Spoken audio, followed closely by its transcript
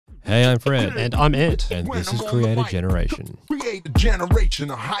Hey, I'm Fred. And I'm Ant. And this is Create a Generation. Create a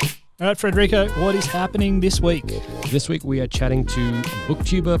generation of hype. All right, Frederico, what is happening this week? This week we are chatting to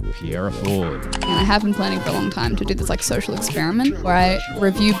booktuber Piera Forde. And I have been planning for a long time to do this like social experiment where I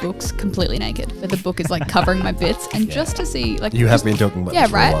review books completely naked, where the book is like covering my bits, and just to see like You have been talking about this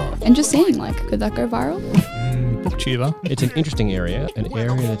for a while. And just seeing like, could that go viral? Booktuber. It's an interesting area, an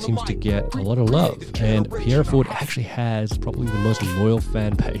area that seems to get a lot of love. And Piera Forde actually has probably the most loyal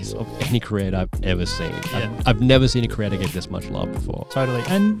fan base of any creator I've ever seen. Yeah. I've never seen a creator get this much love before. Totally.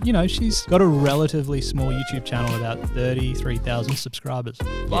 And, you know, she's got a relatively small YouTube channel, about 33,000 subscribers.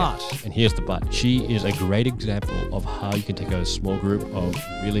 But, And here's the but. She is a great example of how you can take a small group of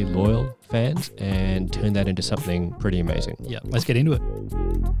really loyal fans and turn that into something pretty amazing. yeah, let's get into it.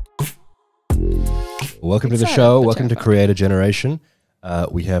 Welcome to the Excited, show. but Welcome to terrified. Create a Generation.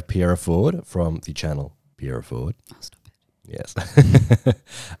 We have Piera Forde from the channel Piera Forde. Oh, stop it. Yes.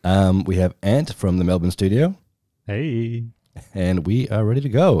 We have Ant from the Melbourne studio. Hey. And we are ready to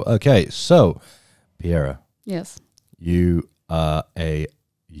go. Okay, so Piera, Yes. you are a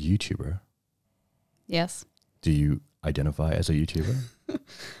YouTuber. Yes. Do you identify as a YouTuber?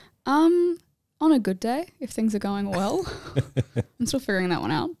 On a good day, if things are going well. I'm still figuring that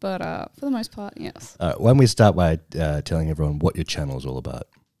one out, but for the most part, yes. Why don't we start by telling everyone what your channel is all about?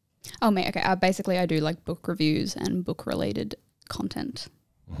 Oh, mate, okay. Basically, I do like book reviews and book-related content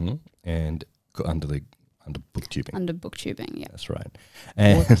And under booktubing. under booktubing, yeah. That's right.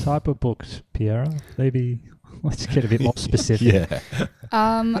 What And type of books, Piera? Maybe let's get a bit more specific. yeah.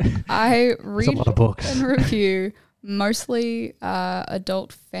 I There's a read lot of books. and review mostly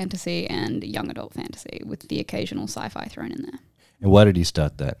adult fantasy and young adult fantasy, with the occasional sci-fi thrown in there. And why did you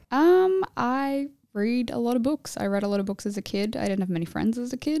start that? I read a lot of books. I read a lot of books as a kid. I didn't have many friends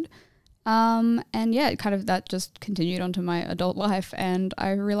as a kid. And yeah, kind of that just continued onto my adult life, and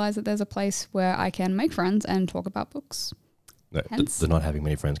I realized that there's a place where I can make friends and talk about books. No, Hence- the not having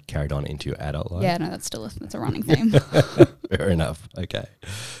many friends carried on into your adult life? Yeah, no, that's a running theme. Fair enough. Okay.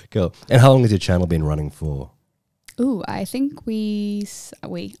 Cool. And how long has your channel been running for? Ooh, I think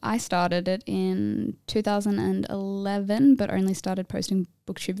I started it in 2011, but only started posting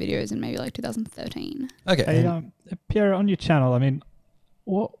booktube videos in maybe like 2013. Okay. Hey, Piera, on your channel, I mean,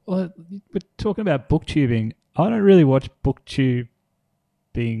 what we're talking about booktubing. I don't really watch booktubing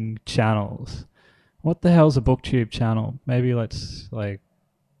channels. What the hell's a booktube channel? Maybe let's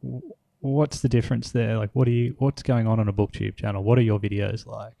what's the difference there? Like, what's going on a booktube channel? What are your videos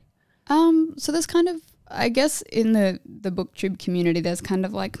like? So there's kind of, I guess in the booktube community, there's kind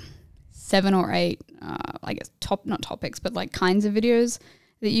of like 7 or 8, I guess not topics, but like kinds of videos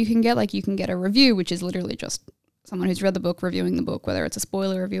that you can get. Like you can get a review, which is literally just someone who's read the book reviewing the book, whether it's a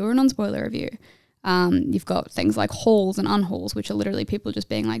spoiler review or a non-spoiler review. You've got things like hauls and unhauls, which are literally people just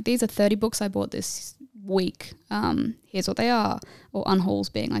being like, these are 30 books I bought this week. Here's what they are. Or unhauls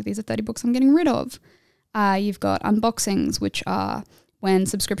being like, these are 30 books I'm getting rid of. You've got unboxings, which are when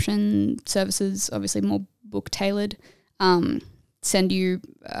subscription services, obviously more book tailored, send you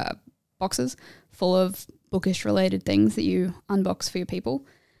boxes full of bookish related things that you unbox for your people.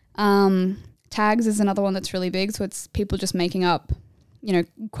 Tags is another one that's really big. So it's people just making up,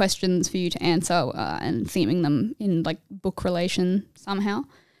 questions for you to answer and theming them in like book relation somehow.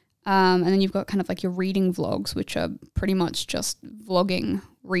 And then you've got kind of like your reading vlogs, which are pretty much just vlogging,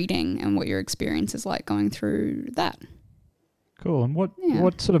 reading, and what your experience is like going through that. Cool. And what Yeah.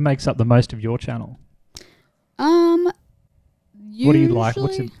 sort of makes up the most of your channel? What do you like?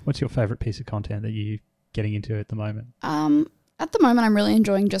 What's your favorite piece of content that you're getting into at the moment? At the moment, I'm really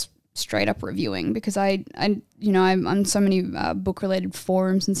enjoying just straight up reviewing, because I'm on so many book related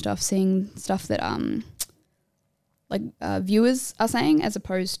forums and stuff, seeing stuff that viewers are saying, as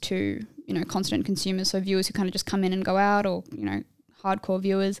opposed to constant consumers. So viewers who kind of just come in and go out, or hardcore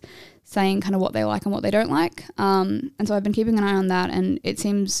viewers saying kind of what they like and what they don't like. And so I've been keeping an eye on that, and it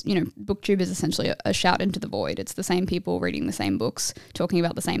seems booktube is essentially a shout into the void. It's the same people reading the same books, talking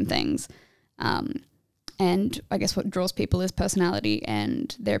about the same things. And I guess what draws people is personality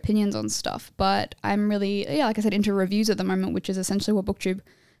and their opinions on stuff. But I'm really, like I said, into reviews at the moment, which is essentially what booktube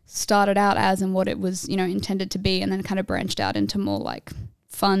started out as and what it was, intended to be, and then kind of branched out into more like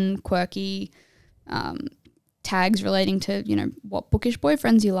fun, quirky tags relating to, what bookish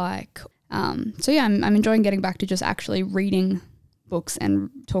boyfriends you like. So yeah, I'm enjoying getting back to just actually reading books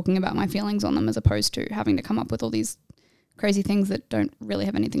and talking about my feelings on them, as opposed to having to come up with all these crazy things that don't really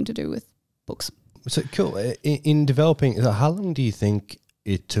have anything to do with books. So cool. In developing, how long do you think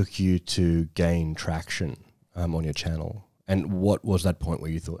it took you to gain traction on your channel? And what was that point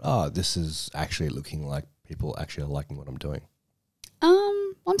where you thought, this is actually looking like people actually are liking what I'm doing?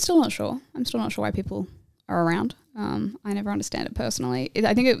 I'm still not sure. I'm still not sure why people are around. I never understand it personally.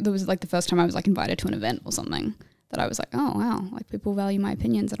 I think it was like the first time I was like invited to an event or something that I was like, oh wow, like people value my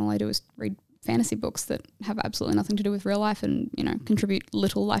opinions, and all I do is read fantasy books that have absolutely nothing to do with real life and, you know, contribute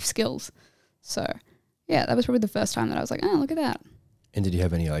little life skills. So yeah, that was probably the first time that I was like, oh, look at that. And did you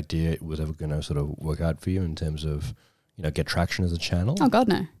have any idea it was ever going to sort of work out for you in terms of, you know, get traction as a channel? Oh God,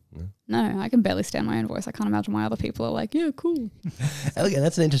 no. No, I can barely stand my own voice. I can't imagine why other people are like, yeah, cool. Okay,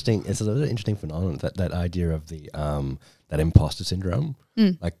 that's an interesting phenomenon, that idea of the that imposter syndrome.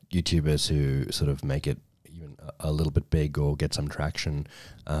 Like YouTubers who sort of make it even a little bit big or get some traction,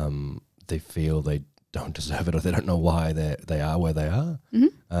 they feel they don't deserve it, or they don't know why they are where they are.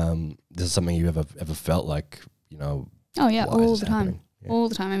 This is something you ever felt like, you know? Oh yeah, why is all this the time. happening? Yeah. All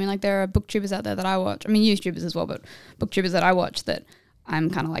the time. I mean, like there are booktubers out there that I watch. I mean, YouTubers as well, but booktubers that I watch that I'm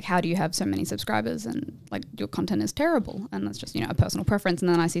kind of like, how do you have so many subscribers and like your content is terrible? And that's just, you know, a personal preference. And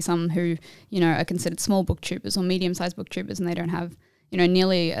then I see some who, you know, are considered small booktubers or medium-sized booktubers, and they don't have, you know,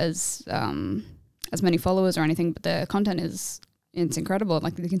 nearly as many followers or anything, but their content it's incredible.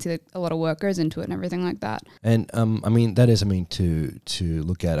 Like you can see that a lot of work goes into it and everything like that. And I mean, that is something to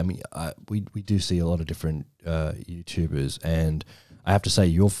look at. I mean, we do see a lot of different YouTubers, and I have to say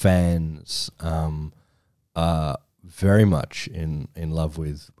your fans are very much in love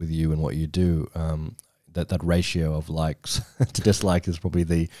with you and what you do. That ratio of likes to dislikes is probably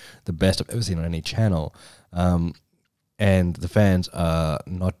the best I've ever seen on any channel. And the fans are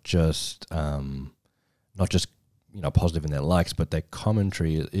not just you know, positive in their likes, but their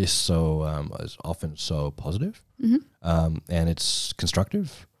commentary is so is often so positive, and it's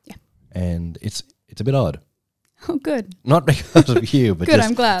constructive. Yeah, and it's a bit odd. Oh, good. Not because of you, but good. Just,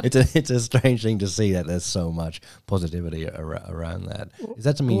 I'm glad. It's a strange thing to see that there's so much positivity around that. Is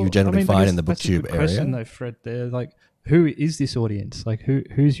that something you generally find in the booktube area? Question though, Fred. There, like, who is this audience? Like,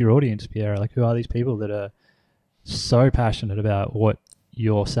 who's your audience, Piera? Like, who are these people that are so passionate about what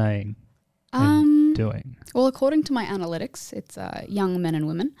you're saying and doing? Well, according to my analytics, it's young men and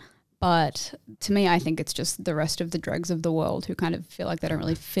women. But to me, I think it's just the rest of the dregs of the world who kind of feel like they don't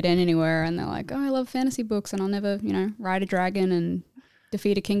really fit in anywhere, and they're like, oh, I love fantasy books and I'll never, you know, ride a dragon and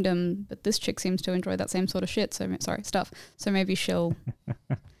defeat a kingdom. But this chick seems to enjoy that same sort of stuff. So maybe she'll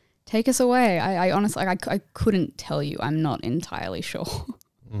take us away. I honestly, like, I couldn't tell you. I'm not entirely sure.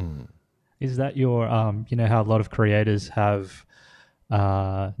 Is that your, you know, how a lot of creators have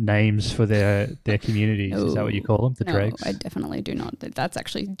names for their communities? Is that what you call them? The dregs? I definitely do not. That's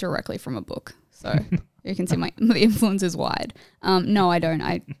actually directly from a book. So you can see the influence is wide. No, I don't.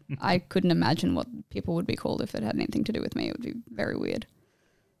 I couldn't imagine what people would be called if it had anything to do with me. It would be very weird.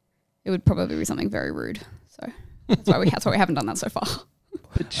 It would probably be something very rude. So that's why we haven't done that so far.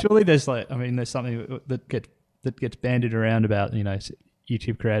 But surely there's there's something that gets bandied around about, you know,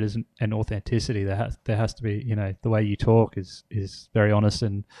 YouTube creators and authenticity. There has to be, you know, the way you talk is very honest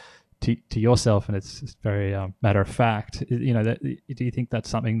and to yourself, and it's very matter of fact. You know, do you think that's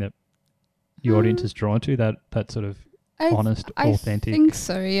something that your audience is drawn to, that sort of honest, authentic? I think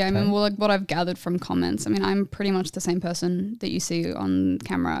so, yeah. I mean, well, like what I've gathered from comments, I mean, I'm pretty much the same person that you see on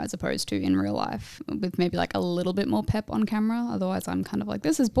camera as opposed to in real life, with maybe like a little bit more pep on camera. Otherwise, I'm kind of like,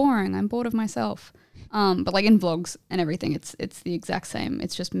 this is boring. I'm bored of myself. But like in vlogs and everything, it's the exact same.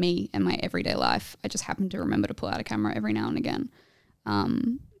 It's just me and my everyday life. I just happen to remember to pull out a camera every now and again.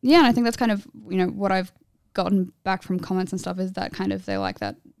 Yeah, and I think that's kind of, you know, what I've gotten back from comments and stuff is that kind of, they like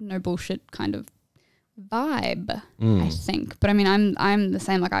that no bullshit kind of vibe, I think. But I mean, I'm the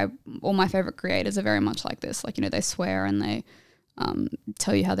same. Like all my favorite creators are very much like this. Like, you know, they swear and they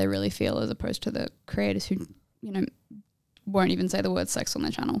tell you how they really feel, as opposed to the creators who, you know, won't even say the word sex on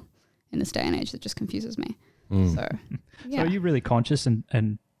their channel. In this day and age, that just confuses me. So, yeah. So are you really conscious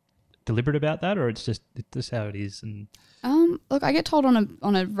and deliberate about that, or it's just how it is? And look, I get told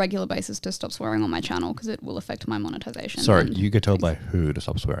on a regular basis to stop swearing on my channel because it will affect my monetization. Sorry, you get told by who to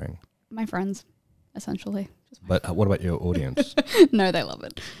stop swearing? My friends, essentially. But what about your audience? No, they love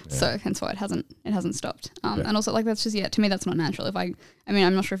it. Yeah. So hence why it hasn't stopped. And also, like, that's just, to me that's not natural. I mean,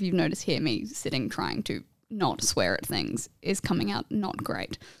 I'm not sure if you've noticed here, me sitting trying to not swear at things is coming out not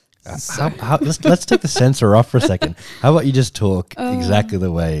great. Let's take the censor off for a second. How about you just talk exactly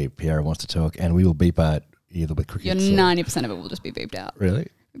the way Piera wants to talk, and we will beep out either with crickets. 90% of it will just be beeped out. Really?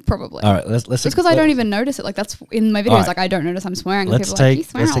 Probably. All right, let's. It's because I don't even notice it. Like that's in my videos. Right. Like I don't notice I'm swearing. Let's take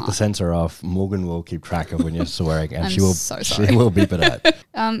the censor off. Morgan will keep track of when you're swearing, and she will beep it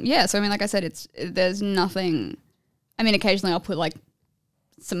out. Yeah. So I mean, like I said, there's nothing. I mean, occasionally I'll put like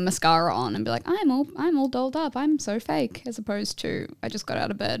some mascara on and be like, I'm all dolled up. I'm so fake. As opposed to I just got out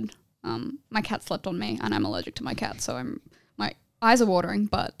of bed. My cat slept on me, and I'm allergic to my cat, so eyes are watering,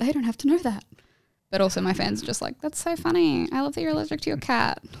 but they don't have to know that. But also my fans are just like, that's so funny. I love that you're allergic to your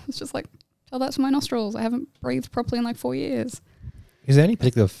cat. It's just like, tell that to my nostrils. I haven't breathed properly in like 4 years. Is there any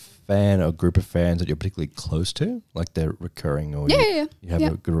particular fan or group of fans that you're particularly close to? Like they're recurring or you have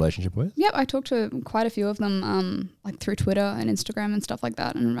a good relationship with? Yep, I talk to quite a few of them like through Twitter and Instagram and stuff like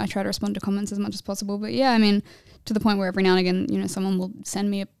that. And I try to respond to comments as much as possible. But yeah, I mean, to the point where every now and again, you know, someone will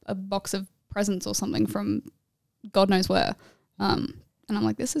send me a box of presents or something from God knows where. And I'm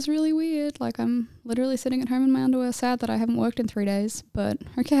like, this is really weird. Like I'm literally sitting at home in my underwear sad that I haven't worked in 3 days, but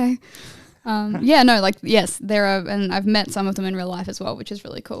okay. Yeah, no, like, yes, there are, and I've met some of them in real life as well, which is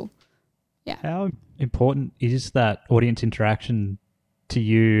really cool. Yeah. How important is that audience interaction to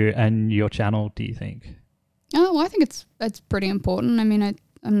you and your channel, do you think? Oh, well, I think it's pretty important. I mean,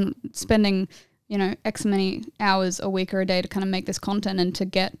 I'm spending, you know, X many hours a week or a day to kind of make this content and to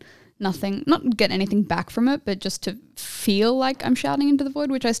get nothing, not get anything back from it, but just to feel like I'm shouting into the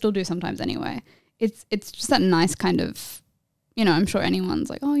void, which I still do sometimes anyway. It's just that nice kind of, you know, I'm sure anyone's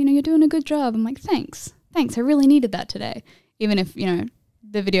like, oh, you know, you're doing a good job. I'm like, thanks. I really needed that today. Even if, you know,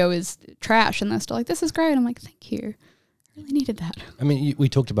 the video is trash and they're still like, this is great. I'm like, thank you. I really needed that. I mean, we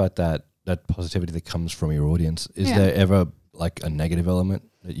talked about that positivity that comes from your audience. Is there ever like a negative element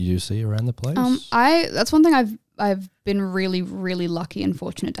that you do see around the place? That's one thing I've been really, really lucky and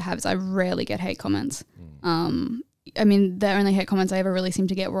fortunate to have is I rarely get hate comments. I mean, the only hate comments I ever really seemed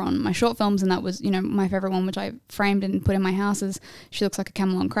to get were on my short films, and that was, you know, my favorite one, which I framed and put in my house, is she looks like a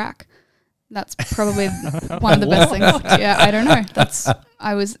camel on crack. That's probably one of the best things. Yeah, I don't know.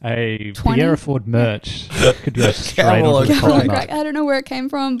 I was a 20. Piera Forde merch could go straight on the camel on crack. I don't know where it came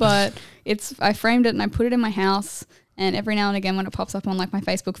from, but I framed it and I put it in my house. And every now and again when it pops up on like my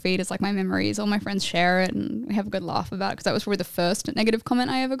Facebook feed, it's like my memories. All my friends share it and we have a good laugh about it because that was probably the first negative comment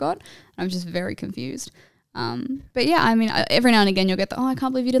I ever got. I was just very confused. But yeah, I mean, every now and again you'll get the, oh, I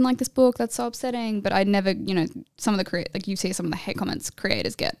can't believe you didn't like this book. That's so upsetting. But I never, you know, some of the like you see some of the hate comments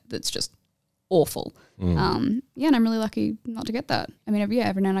creators get that's just awful. Yeah, and I'm really lucky not to get that. I mean,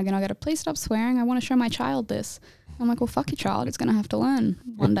 every now and again I'll get a, please stop swearing. I want to show my child this. I'm like, well, fuck your child. It's going to have to learn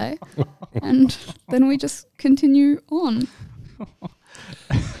one day. And then we just continue on.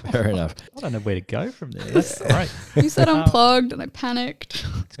 Fair enough. I don't know where to go from there. That's great. You said unplugged and I panicked.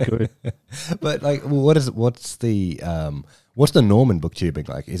 It's good. But like, what's the norm in booktubing?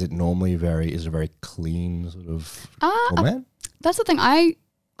 Like, is it normally is it a very clean sort of format? That's the thing.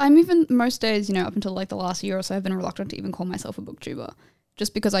 I'm even most days, you know, up until like the last year or so, I've been reluctant to even call myself a booktuber.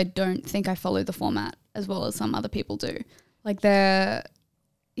 Just because I don't think I follow the format as well as some other people do. Like I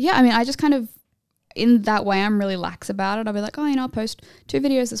mean, I just kind of, in that way, I'm really lax about it. I'll be like, oh, you know, I'll post 2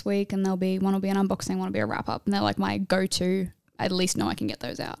 videos this week and one will be an unboxing, one will be a wrap up. And they're like my go-to. I at least know I can get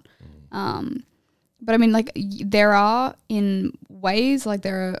those out. But I mean, like there are in ways, like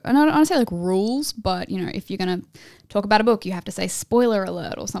there are, and I don't want to say like rules, but you know, if you're going to talk about a book, you have to say spoiler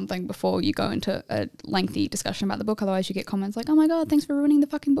alert or something before you go into a lengthy discussion about the book. Otherwise you get comments like, oh my God, thanks for ruining the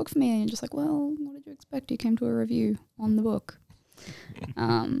fucking book for me. And you're just like, well, what did you expect? You came to a review on the book.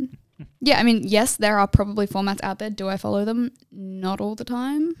 Yeah, I mean, yes, there are probably formats out there. Do I follow them? Not all the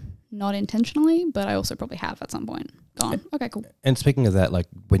time, not intentionally, but I also probably have at some point gone, okay, cool. And speaking of that, like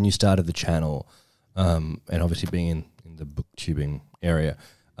when you started the channel, and obviously being in the booktubing area,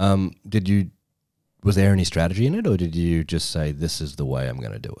 was there any strategy in it, or did you just say, this is the way I'm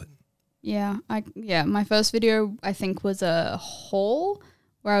going to do it? Yeah, my first video I think was a haul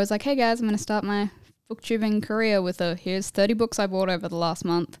where I was like, hey guys, I'm going to start my booktubing career with here's 30 books I bought over the last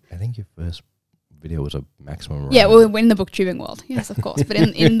month. I think your first video was a maximum. Yeah, well, in the booktubing world. Yes, of course. But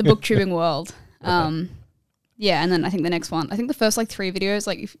in the booktubing world. Yeah, and then I think the next one, I think the first like 3 videos,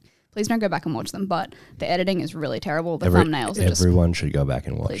 like please don't go back and watch them, but the editing is really terrible. The thumbnails are just... Everyone should go back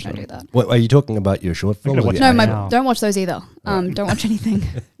and watch please them. Don't do that. What, are you talking about your short film? No, don't watch those either. Don't watch anything.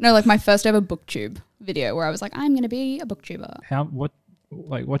 No, like my first ever booktube video where I was like, I'm going to be a booktuber.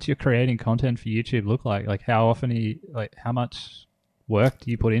 What's your creating content for YouTube look like? Like how often how much work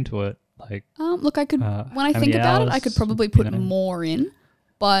do you put into it? Like, look, I could, when I think about it, I could probably put more in,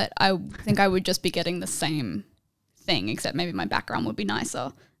 but I think I would just be getting the same thing, except maybe my background would be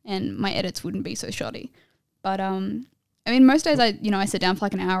nicer and my edits wouldn't be so shoddy. But, I mean, most days I sit down for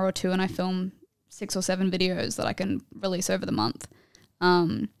like an hour or 2 and I film 6 or 7 videos that I can release over the month,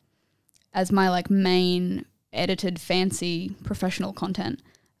 as my like main edited fancy professional content.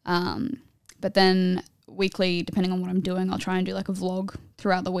 But then weekly, depending on what I'm doing, I'll try and do like a vlog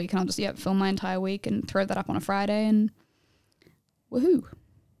throughout the week and I'll just film my entire week and throw that up on a Friday and woohoo.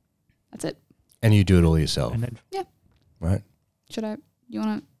 That's it. And you do it all yourself? Yeah. Right. Should I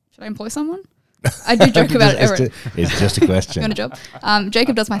employ someone? I do joke about it. It's just a You question. want a job?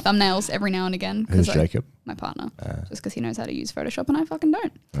 Jacob does my thumbnails every now and again. Who's 'cause Jacob? My partner. Just because he knows how to use Photoshop and I fucking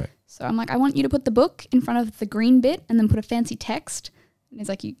don't. Right. So I'm like, I want you to put the book in front of the green bit and then put a fancy text. And he's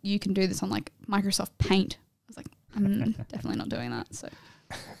like, you can do this on like Microsoft Paint. I was like, I'm definitely not doing that. So.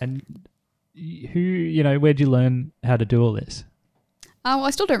 And where'd you learn how to do all this? Well,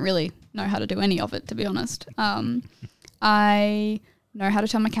 I still don't really know how to do any of it, to be honest. I know how to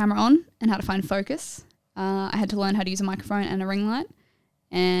turn my camera on and how to find focus. I had to learn how to use a microphone and a ring light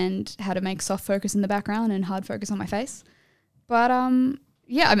and how to make soft focus in the background and hard focus on my face. But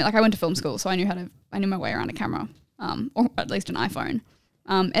yeah, I mean, like I went to film school, so I knew my way around a camera, or at least an iPhone.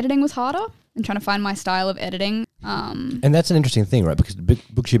 Editing was harder and trying to find my style of editing. And that's an interesting thing, right? Because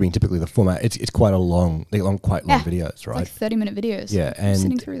booktubing, typically the format, it's quite quite long videos, right? It's like 30-minute videos. Yeah, I'm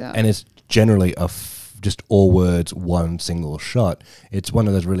sitting through that. And it's generally just all words, one single shot. It's one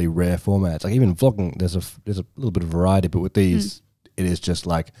of those really rare formats. Like even vlogging, there's a little bit of variety, but with these, it is just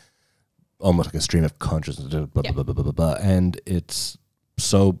like almost like a stream of consciousness, blah, blah, blah, blah, blah, blah, and it's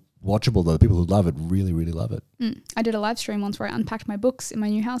so watchable though. The people who love it really, really love it. I did a live stream once where I unpacked my books in my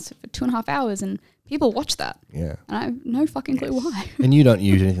new house for 2.5 hours, and people watched that. Yeah, and I have no fucking clue why. And you don't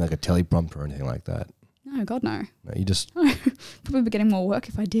use anything like a teleprompter or anything like that. No, God, no. No, you just probably be getting more work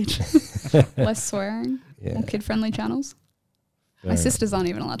if I did. Less swearing, more kid-friendly channels. My sisters aren't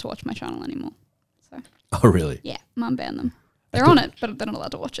even allowed to watch my channel anymore. So. Oh, really? Yeah, Mum banned them. They're on it, but they're not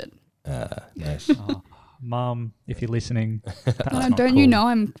allowed to watch it. Nice. Mum, if you're listening, don't you know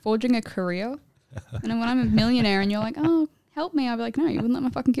I'm forging a career? And then when I'm a millionaire and you're like, oh, help me, I'll be like, no, you wouldn't let my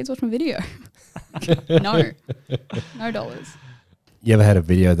fucking kids watch my video. No dollars. You ever had a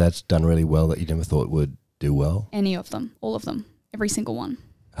video that's done really well that you never thought would do well? Any of them, all of them, every single one.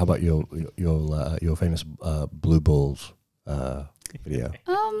 How about your famous blue balls video?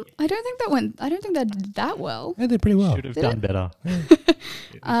 I don't think that did that well. Yeah, they did pretty well. Should have done better.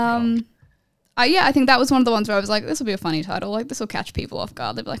 Yeah, I think that was one of the ones where I was like, this will be a funny title. Like, this will catch people off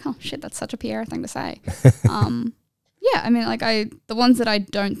guard. They'll be like, oh, shit, that's such a Piera thing to say. Yeah, I mean, like, the ones that I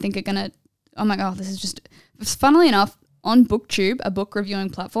don't think are going to, I'm like, oh, this is just, funnily enough, on BookTube, a book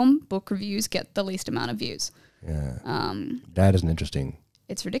reviewing platform, book reviews get the least amount of views. Yeah. That is an interesting.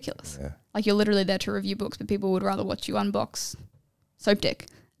 It's ridiculous. Yeah. Like, you're literally there to review books, but people would rather watch you unbox Soap Dick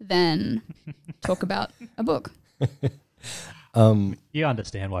than talk about a book. You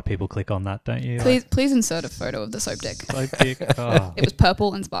understand why people click on that, don't you? Please insert a photo of the Soap Dick. Soap Dick. Oh. It was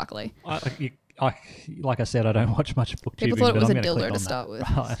purple and sparkly. Like I said, I don't watch much booktubing. People thought it was a dildo to that. start with.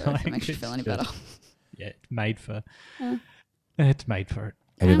 Right. So if it makes you feel any better. Yeah, it's made for it.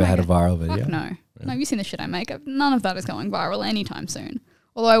 Have you ever had a viral video? Fuck no. No, you've seen the shit I make. None of that is going viral anytime soon.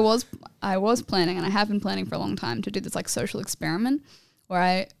 Although I was planning, and I have been planning for a long time, to do this like social experiment where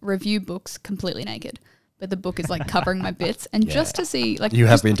I review books completely naked. But the book is like covering my bits, and just to see like you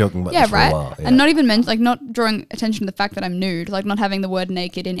have been talking about this for a while, and not even not drawing attention to the fact that I'm nude, like not having the word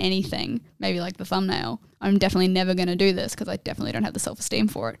naked in anything, maybe like the thumbnail. I'm definitely never going to do this because I definitely don't have the self-esteem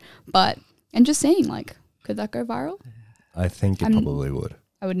for it. And just seeing like, could that go viral? I think it probably would.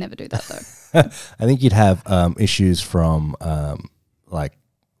 I would never do that though. I think you'd have issues from like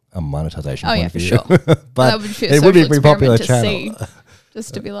a monetization point of view. For sure. But it would be a pretty popular channel.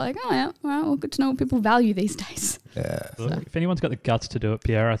 Just to be like, oh yeah, all right, well, good to know what people value these days. Yeah. Well, if anyone's got the guts to do it,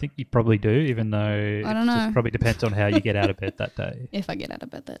 Piera, I think you probably do, even though I don't know. Just probably depends on how you get out of bed that day. If I get out of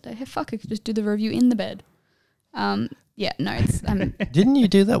bed that day, hey, fuck, I could just do the review in the bed. Yeah, no, it's Didn't you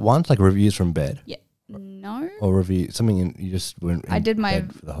do that once, like reviews from bed? Yeah, no. Or review something, you just went. I did my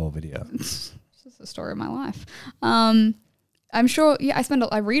bed for the whole video. It's just the story of my life. I'm sure. Yeah,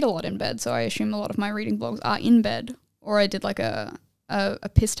 I read a lot in bed, so I assume a lot of my reading blogs are in bed. Or I did like a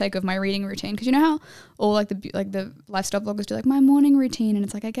piss take of my reading routine, because you know how all like the lifestyle bloggers do like my morning routine, and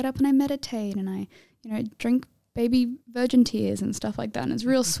it's like I get up and I meditate and I drink baby virgin tears and stuff like that, and it's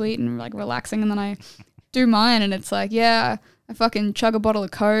real sweet and like relaxing, and then I do mine and it's like, yeah, I fucking chug a bottle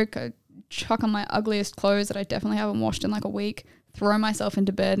of Coke, I chuck on my ugliest clothes that I definitely haven't washed in like a week, throw myself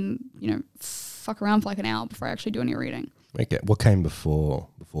into bed and fuck around for like an hour before I actually do any reading. Okay, what came before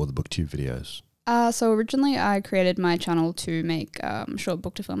the BookTube videos? So originally I created my channel to make short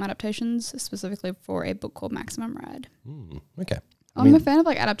book to film adaptations, specifically for a book called Maximum Ride. Okay. I'm a fan of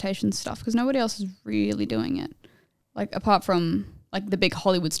like adaptation stuff because nobody else is really doing it. Like apart from like the big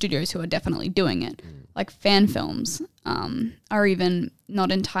Hollywood studios who are definitely doing it. Like fan films are even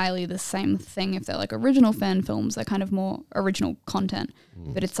not entirely the same thing. If they're like original fan films, they're kind of more original content.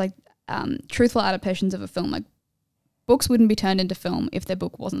 But it's like truthful adaptations of a film. Like books wouldn't be turned into film if their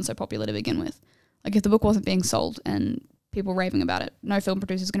book wasn't so popular to begin with. Like if the book wasn't being sold and people raving about it. No film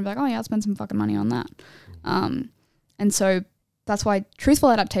producer is going to be like, oh yeah, I'll spend some fucking money on that. And so that's why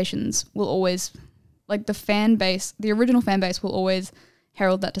truthful adaptations will always, like the original fan base will always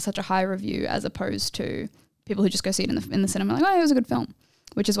herald that to such a high review as opposed to people who just go see it in the cinema like, oh, it was a good film.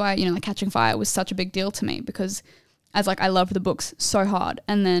 Which is why, like Catching Fire was such a big deal to me because as like I loved the books so hard,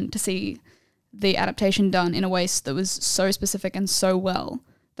 and then to see the adaptation done in a way that was so specific and so well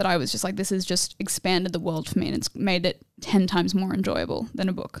that I was just like, this has just expanded the world for me, and it's made it 10 times more enjoyable than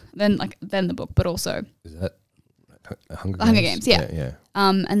a book, than the book, but also Is that Hunger Games, yeah. Yeah.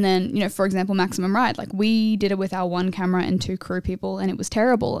 And then, for example, Maximum Ride, like we did it with our 1 camera and 2 crew people, and it was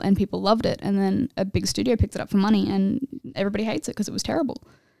terrible, and people loved it, and then a big studio picked it up for money, and everybody hates it because it was terrible.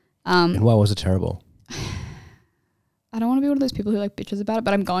 And why was it terrible? I don't want to be one of those people who like bitches about it,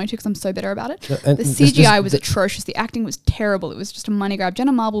 but I'm going to because I'm so bitter about it. And the CGI was atrocious. The acting was terrible. It was just a money grab.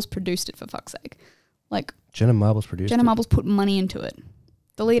 Jenna Marbles produced it, for fuck's sake. Like Jenna Marbles produced Jenna it? Marbles put money into it.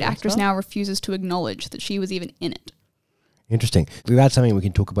 The lead actress now refuses to acknowledge that she was even in it. Interesting. We've had something we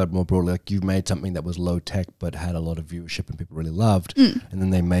can talk about more broadly. Like you've made something that was low tech but had a lot of viewership and people really loved, and then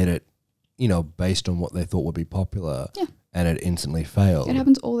they made it, based on what they thought would be popular. Yeah. And it instantly failed. It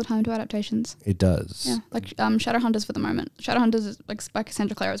happens all the time to adaptations. It does. Yeah, like Shadowhunters for the moment. Shadowhunters is, like by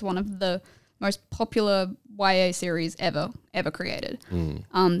Cassandra Clare, is one of the most popular YA series ever created.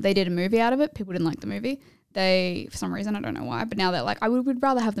 They did a movie out of it. People didn't like the movie. They, for some reason, I don't know why, but now they're like, I would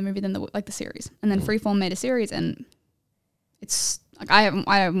rather have the movie than the series. And then Freeform made a series, and it's like I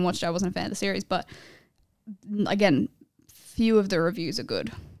haven't watched it. I wasn't a fan of the series, but again, few of the reviews are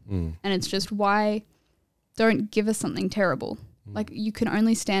good, and it's just why don't give us something terrible. Like you can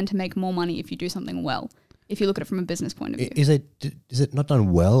only stand to make more money if you do something well. If you look at it from a business point of view, is it not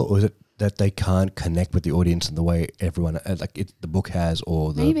done well, or is it that they can't connect with the audience in the way everyone the book has,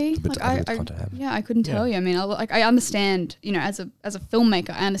 or the maybe the bits like of content have? Yeah, I couldn't tell you. I mean, I understand. As a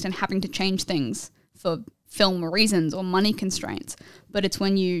filmmaker, I understand having to change things for film reasons or money constraints. But it's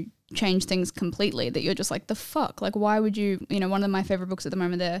when you change things completely that you're just like, the fuck. Like, why would you? One of my favorite books at the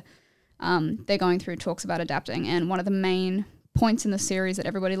moment, they're going through talks about adapting, and one of the main points in the series that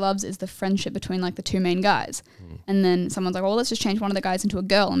everybody loves is the friendship between like the 2 main guys. And then someone's like, well, let's just change one of the guys into a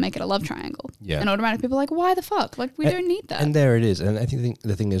girl and make it a love triangle. Yeah. And automatically people are like, why the fuck? Like we don't need that. And there it is. And I think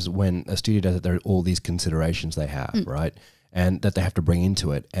the thing is when a studio does it, there are all these considerations they have, right? And that they have to bring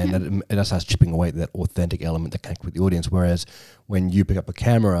into it. And that it just starts chipping away that authentic element that connects with the audience. Whereas when you pick up a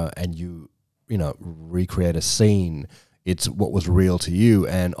camera and you recreate a scene, it's what was real to you,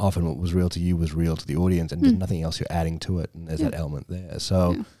 and often what was real to you was real to the audience, and there's nothing else you're adding to it, and there's that element there.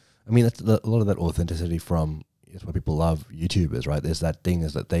 So, I mean, that's a lot of that authenticity from, it's why people love YouTubers, right? There's that thing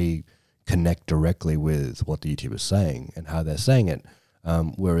is that they connect directly with what the YouTuber's saying and how they're saying it,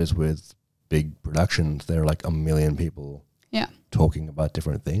 whereas with big productions, there are like a million people talking about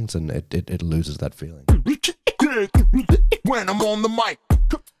different things, and it loses that feeling. When I'm on the mic.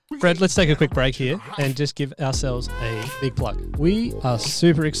 Fred, let's take a quick break here and just give ourselves a big plug. We are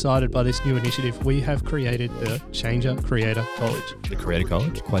super excited by this new initiative. We have created the Changer Creator College. The Creator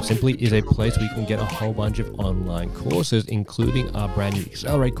College, quite simply, is a place where you can get a whole bunch of online courses, including our brand new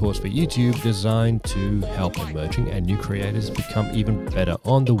Accelerate course for YouTube, designed to help emerging and new creators become even better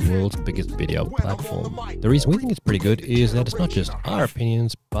on the world's biggest video platform. The reason we think it's pretty good is that it's not just our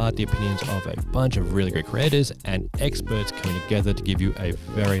opinions, but the opinions of a bunch of really great creators and experts coming together to give you a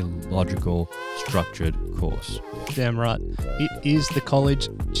very logical, structured course. Damn right. It is the college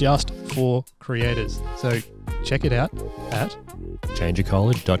just for creators. So check it out at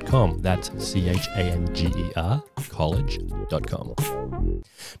changercollege.com. That's CHANGER college.com.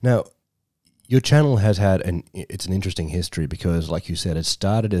 Now, your channel has had it's an interesting history because, like you said, it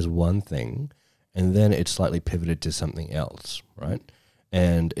started as one thing and then it slightly pivoted to something else, right?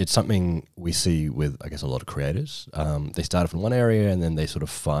 And it's something we see with, I guess, a lot of creators. They started from one area and then they sort of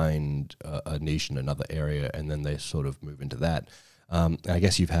find a niche in another area and then they sort of move into that. I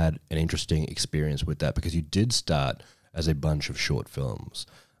guess you've had an interesting experience with that because you did start as a bunch of short films,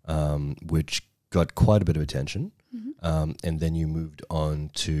 which got quite a bit of attention. And then you moved on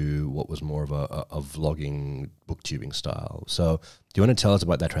to what was more of a vlogging, booktubing style. So do you want to tell us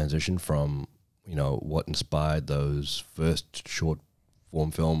about that transition from, what inspired those first short form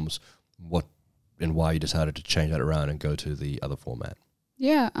films, what and why you decided to change that around and go to the other format?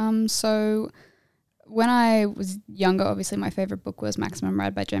 Yeah, so when I was younger, obviously my favorite book was Maximum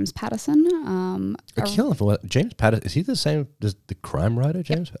Ride by James Patterson. James Patterson, is he the same as the crime writer,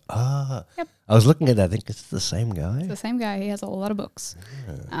 James? Yep. Yep. I was looking at that, I think it's the same guy. It's the same guy, he has a lot of books.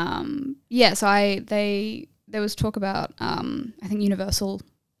 So there was talk about, I think Universal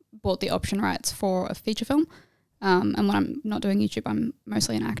bought the option rights for a feature film And when I'm not doing YouTube, I'm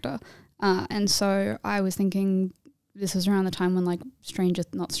mostly an actor. And so I was thinking this was around the time when like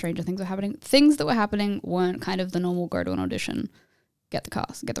not stranger things were happening. Things that were happening weren't kind of the normal go to an audition, get the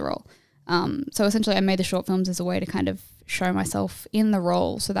cast, get the role. So essentially I made the short films as a way to kind of show myself in the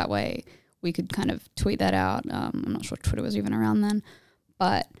role, so that way we could kind of tweet that out. I'm not sure Twitter was even around then,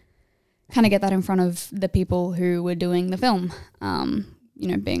 but kind of get that in front of the people who were doing the film, you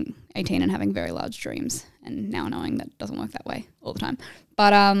know, being 18 and having very large dreams, and now knowing that it doesn't work that way all the time.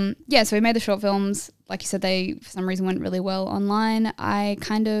 But yeah, so we made the short films. Like you said, they for some reason went really well online. I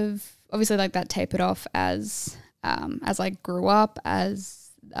kind of obviously like that tapered off as I grew up,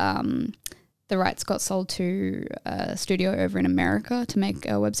 as the rights got sold to a studio over in America to make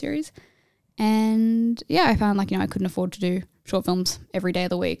a web series. And yeah, I found like, you know, I couldn't afford to do short films every day of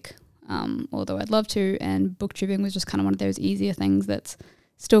the week, although I'd love to. And booktubing was just kind of one of those easier things that's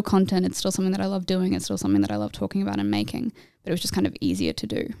still content. It's still something that I love doing. It's still something that I love talking about and making, but it was just kind of easier to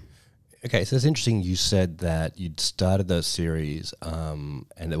do. Okay, so it's interesting you said that you'd started those series and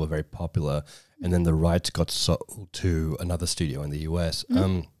they were very popular, and then the rights got sold to another studio in the US.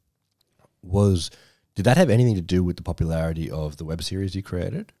 Did that have anything to do with the popularity of the web series you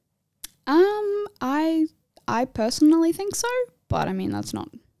created? I personally think so, but I mean, that's not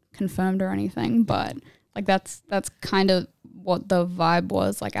confirmed or anything, but like that's kind of what the vibe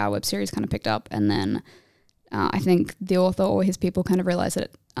was. Like our web series kind of picked up, and then I think the author or his people kind of realized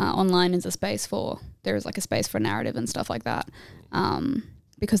that online is a space for narrative and stuff like that.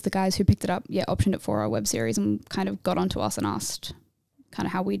 Because the guys who picked it up, optioned it for our web series and kind of got onto us and asked kind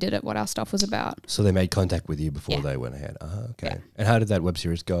of how we did it, what our stuff was about. So they made contact with you before they went ahead. Okay. Yeah. And how did that web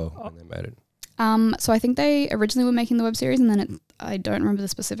series go when they made it? So I think they originally were making the web series, and then I don't remember the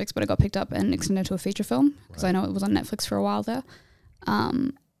specifics, but it got picked up and extended to a feature film, because I know it was on Netflix for a while there.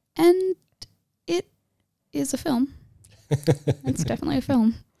 And it is a film. It's definitely a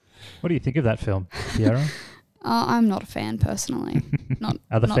film. What do you think of that film, Piera? I'm not a fan personally.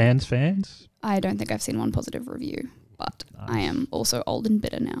 Are the fans? I don't think I've seen one positive review, but I am also old and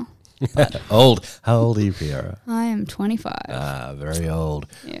bitter now. Old? How old are you, Piera? I am 25. Very old.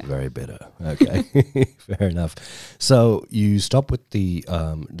 Yeah. Very bitter. Okay, fair enough. So you stopped with the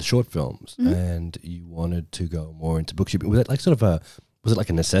short films, and you wanted to go more into booktubing. Was it like was it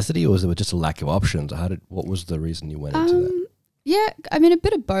like a necessity, or was it just a lack of options? What was the reason you went into that? Yeah, I mean, a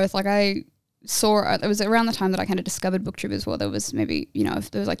bit of both. Like I saw, it was around the time that I kind of discovered booktube as well. There was maybe,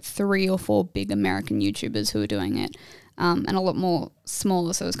 if there was like 3 or 4 big American YouTubers who were doing it, and a lot more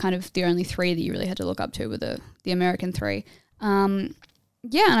smaller. So it was kind of the only 3 that you really had to look up to were the American 3. And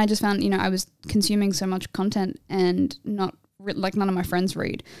I just found, I was consuming so much content and none of my friends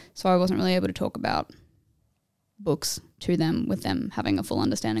read. So I wasn't really able to talk about books to them with them having a full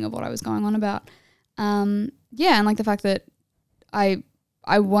understanding of what I was going on about. And like the fact that I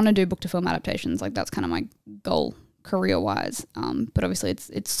want to do book to film adaptations, like that's kind of my goal career-wise, but obviously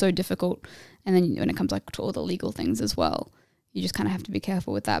it's so difficult, and then when it comes like to all the legal things as well, you just kind of have to be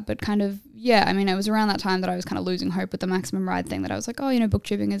careful with that. But kind of, I mean, it was around that time that I was kind of losing hope with the Maximum Ride thing, that I was like,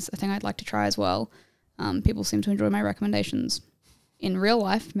 booktubing is a thing I'd like to try as well. People seem to enjoy my recommendations in real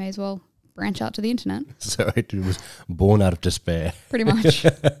life, may as well branch out to the internet. So it was born out of despair. Pretty much.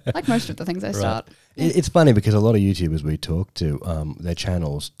 Like most of the things I start. It's funny because a lot of YouTubers we talk to, their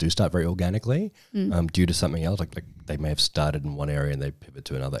channels do start very organically due to something else. Like they may have started in one area and they pivot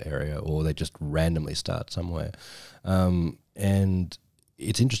to another area, or they just randomly start somewhere. And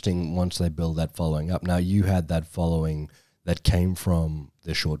it's interesting once they build that following up. Now, you had that following that came from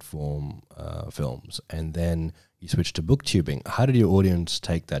the short form films, and then you switched to booktubing. How did your audience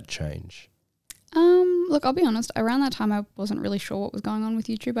take that change? Look, I'll be honest. Around that time, I wasn't really sure what was going on with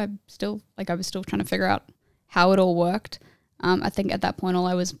YouTube. I was still trying to figure out how it all worked. I think at that point, all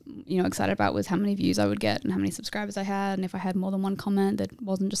I was, excited about was how many views I would get and how many subscribers I had, and if I had more than one comment that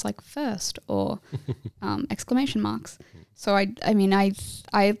wasn't just like first or exclamation marks. So I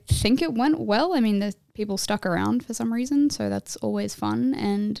think it went well. I mean, the people stuck around for some reason, so that's always fun.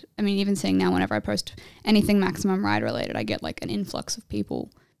 And I mean, even seeing now, whenever I post anything Maximum Ride related, I get like an influx of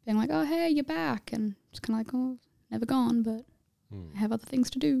people being like, "Oh, hey, you're back," and it's kind of like, "Oh, never gone, but I have other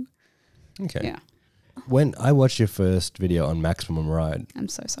things to do." Okay. Yeah. When I watched your first video on Maximum Ride, I'm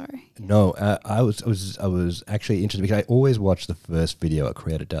so sorry. No, I was actually interested because I always watch the first video a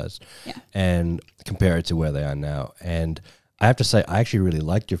creator does, and compare it to where they are now. And I have to say, I actually really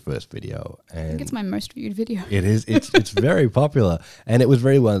liked your first video. And I think it's my most viewed video. It is. It's very popular, and it was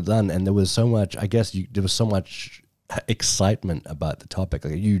very well done. And there was so much. I guess there was so much excitement about the topic.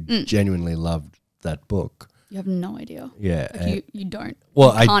 Like you genuinely loved that book. You have no idea. Yeah. Like you don't.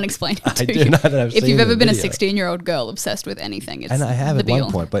 Well, you can't explain it I to do you. know that I've If seen you've ever the been a video. 16-year-old girl obsessed with anything, it's And I have the at one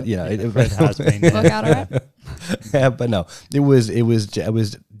be-all. point, but you know, it has been. Work out all right? yeah, but no, it was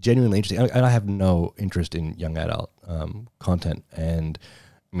genuinely interesting, and I have no interest in young adult content, and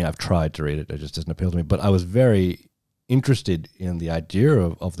I mean, I've tried to read it, it just doesn't appeal to me. But I was very interested in the idea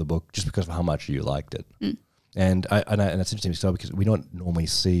of the book just because of how much you liked it, and it's interesting so because we don't normally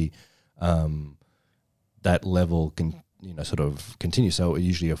see that level sort of continue. So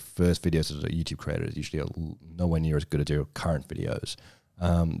usually your first videos as a YouTube creator is usually nowhere near as good as your current videos.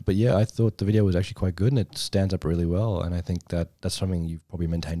 But yeah, I thought the video was actually quite good and it stands up really well. And I think that's something you've probably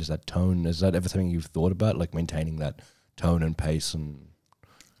maintained is that tone. Is that ever something you've thought about, like maintaining that tone and pace and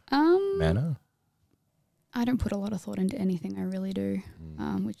manner? I don't put a lot of thought into anything. I really do,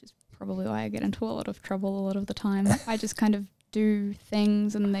 which is probably why I get into a lot of trouble a lot of the time. I just kind of do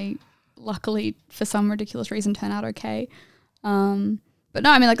things and they luckily for some ridiculous reason turn out okay. But no,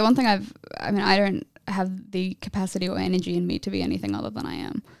 I mean, like the one thing I don't have the capacity or energy in me to be anything other than I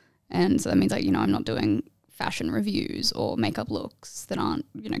am. And so that means like, I'm not doing fashion reviews or makeup looks that aren't,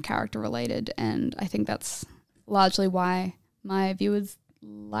 character related. And I think that's largely why my viewers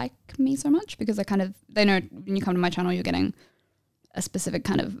like me so much, because they know when you come to my channel, you're getting a specific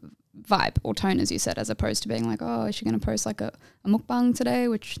kind of vibe or tone, as you said, as opposed to being like, oh, is she going to post like a mukbang today,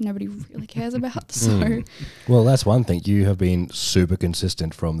 which nobody really cares about. So, well, that's one thing. You have been super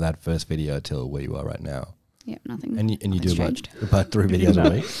consistent from that first video till where you are right now. Yeah, nothing. And you do changed. about 3 videos a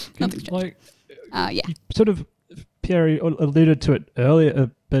week. Nothing's changed. Like, yeah. you sort of, Piera alluded to it earlier,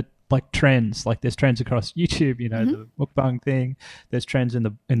 but like trends, like there's trends across YouTube, the mukbang thing. There's trends in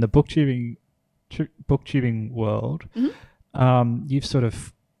the booktubing world. You've sort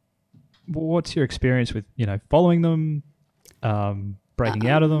of, what's your experience with following them, breaking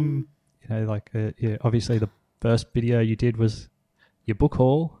out of them? Obviously the first video you did was your book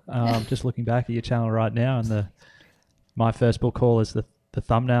haul. Just looking back at your channel right now, and my first book haul is the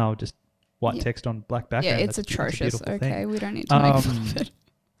thumbnail, just white text on black background. Yeah, it's That's atrocious. a Okay, thing. we don't need to make fun of it.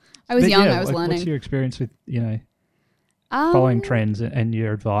 I was young. I was learning. What's your experience with following trends and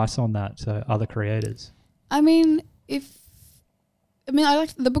your advice on that to other creators? I mean, I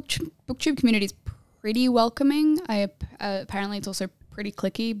like the booktube community is pretty welcoming. Apparently it's also pretty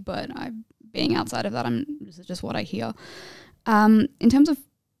clicky, but being outside of that, this is just what I hear. In terms of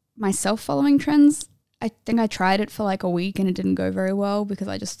myself following trends, I think I tried it for like a week and it didn't go very well because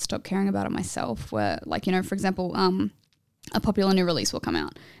I just stopped caring about it myself. Where like, for example, a popular new release will come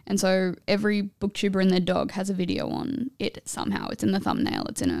out. And so every booktuber and their dog has a video on it somehow. It's in the thumbnail,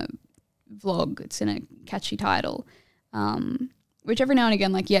 it's in a vlog, it's in a catchy title. Which every now and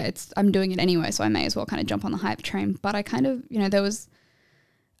again, like, yeah, I'm doing it anyway, so I may as well kind of jump on the hype train. But I kind of, there was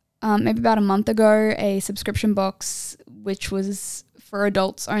maybe about a month ago a subscription box which was for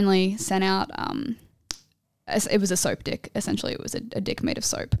adults only sent out. It was a soap dick. Essentially, it was a dick made of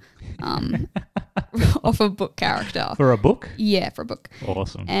soap off a book character. For a book? Yeah, for a book.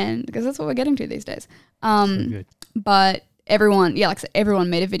 Awesome. And because that's what we're getting to these days. So good. But everyone, like I said, everyone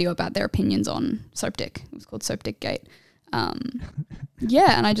made a video about their opinions on soap dick. It was called Soap Dick Gate.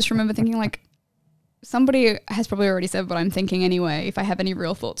 Yeah, and I just remember thinking like, somebody has probably already said what I'm thinking anyway. If I have any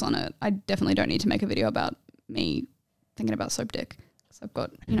real thoughts on it, I definitely don't need to make a video about me thinking about soap dick. Because I've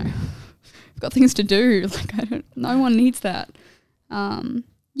got, I've got things to do. Like no one needs that.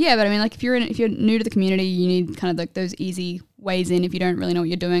 Yeah, but I mean, like if you're new to the community, you need kind of like those easy ways in. If you don't really know what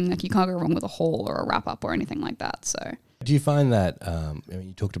you're doing, like you can't go wrong with a haul or a wrap up or anything like that. So. Do you find that,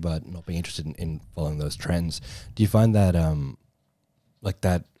 you talked about not being interested in following those trends. Do you find that, like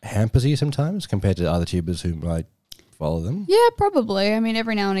that hampers you sometimes compared to other tubers who might follow them? Yeah, probably. I mean,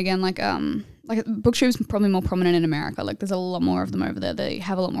 every now and again, like booktube's probably more prominent in America. Like there's a lot more of them over there. They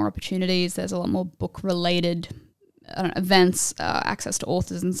have a lot more opportunities. There's a lot more book related events, access to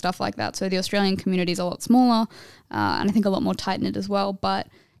authors and stuff like that. So the Australian community is a lot smaller, and I think a lot more tight knit as well. But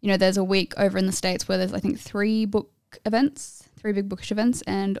there's a week over in the States where there's I think 3 big bookish events,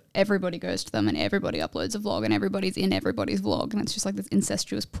 and everybody goes to them and everybody uploads a vlog and everybody's in everybody's vlog, and it's just like this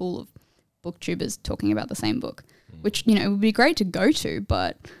incestuous pool of booktubers talking about the same book, which it would be great to go to,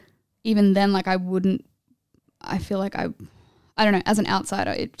 but even then, like I feel like I don't know, as an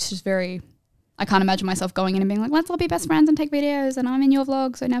outsider, it's just I can't imagine myself going in and being like, let's all be best friends and take videos and I'm in your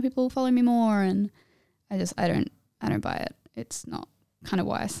vlog, so now people will follow me more, and I don't buy it. It's not kind of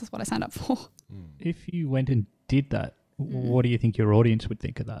wise. That's what I signed up for. If you went and did that, what do you think your audience would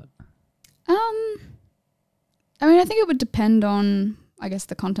think of that? I mean, I think it would depend on, I guess,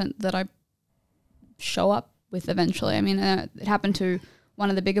 the content that I show up with eventually. I mean, it happened to one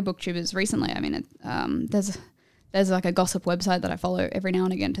of the bigger booktubers recently. I mean, there's like a gossip website that I follow every now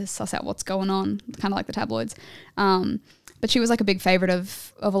and again to suss out what's going on, kind of like the tabloids. But she was like a big favorite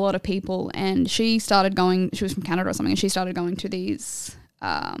of a lot of people, and she was from Canada or something, and she started going to these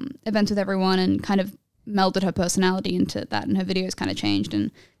events with everyone and kind of melded her personality into that, and her videos kind of changed, and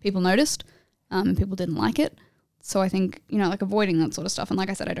people noticed, and people didn't like it. So I think, like avoiding that sort of stuff. And like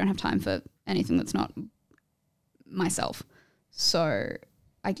I said, I don't have time for anything that's not myself. So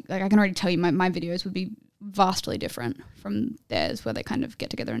I can already tell you my videos would be vastly different from theirs, where they kind of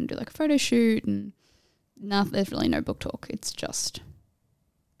get together and do like a photo shoot, and there's really no book talk. It's just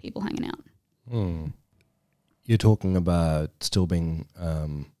people hanging out. You're talking about still being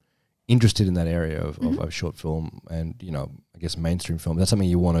interested in that area of short film and, I guess mainstream film. That's something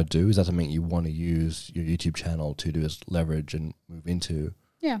you want to do? Is that something you want to use your YouTube channel to do as leverage and move into?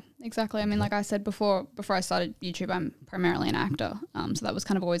 Yeah, exactly. I mean, like I said before I started YouTube, I'm primarily an actor. So that was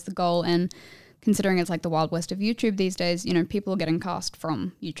kind of always the goal. And considering it's like the Wild West of YouTube these days, people are getting cast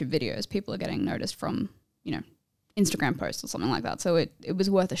from YouTube videos. People are getting noticed from, Instagram posts or something like that. So it was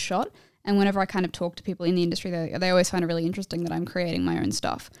worth a shot. And whenever I kind of talk to people in the industry, they always find it really interesting that I'm creating my own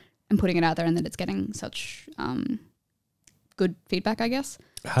stuff and putting it out there, and that it's getting such good feedback, I guess.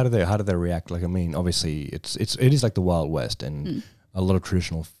 How do they react? Like, I mean, obviously it is like the Wild West, and a lot of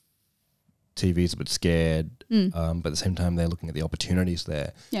traditional TV is a bit scared, but at the same time they're looking at the opportunities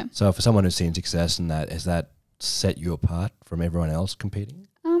there. Yeah. So for someone who's seen success in that, has that set you apart from everyone else competing?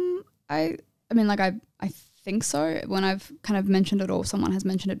 I mean, like I think so. When I've kind of mentioned it, or someone has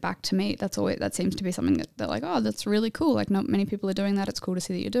mentioned it back to me, that seems to be something that they're like, oh, that's really cool. Like, not many people are doing that. It's cool to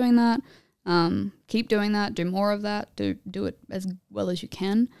see that you're doing that. Keep doing that. Do more of that. Do it as well as you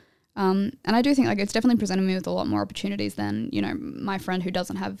can. And I do think like it's definitely presented me with a lot more opportunities than, my friend who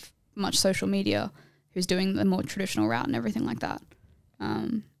doesn't have much social media, who's doing the more traditional route and everything like that.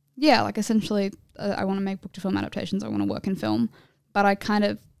 Yeah, like essentially I want to make book to film adaptations. I want to work in film, but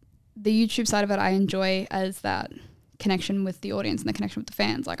the YouTube side of it I enjoy as that connection with the audience and the connection with the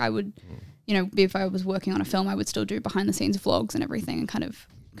fans. Like I would, if I was working on a film, I would still do behind the scenes vlogs and everything, and kind of,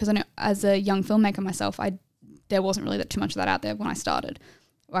 because I know as a young filmmaker myself, there wasn't really too much of that out there when I started.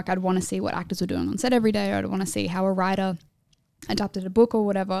 Like I'd want to see what actors were doing on set every day. I'd want to see how a writer adapted a book or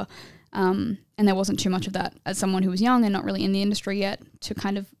whatever. And there wasn't too much of that as someone who was young and not really in the industry yet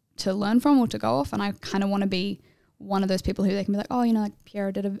to learn from or to go off. And I kind of want to be one of those people who they can be like, oh, like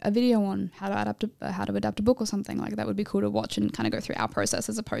Piera did a video on how to adapt a book or something. Like that would be cool to watch and kind of go through our process,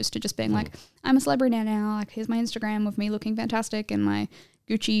 as opposed to just being like, I'm a celebrity now. Like here's my Instagram of me looking fantastic in my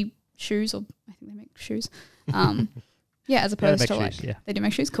Gucci shoes, or I think they make shoes. Yeah, as opposed to like, shoes, they do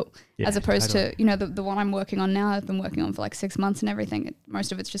make shoes, cool. Yeah, as opposed to, the one I'm working on now, I've been working on for like 6 months and everything.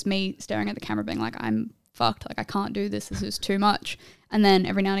 Most of it's just me staring at the camera being like, I'm fucked, like I can't do this is too much. And then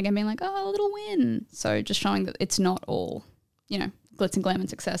every now and again being like, oh, a little win. So just showing that it's not all, glitz and glam and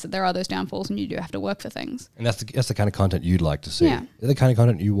success, that there are those downfalls and you do have to work for things. And that's the kind of content you'd like to see. Yeah. Is the kind of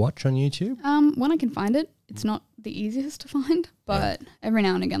content you watch on YouTube? When I can find it. It's not the easiest to find, but every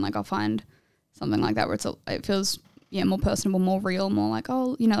now and again, like I'll find something like that where it feels more personable, more real, more like,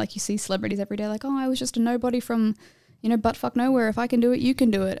 oh, like you see celebrities every day, like, oh, I was just a nobody from, buttfuck nowhere. If I can do it, you can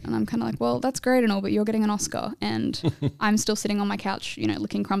do it. And I'm kind of like, well, that's great and all, but you're getting an Oscar and I'm still sitting on my couch,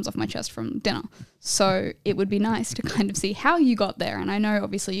 licking crumbs off my chest from dinner. So it would be nice to kind of see how you got there. And I know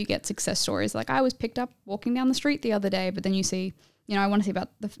obviously you get success stories. Like I was picked up walking down the street the other day, but then you see, I want to see about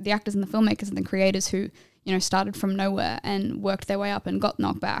the actors and the filmmakers and the creators who, started from nowhere and worked their way up and got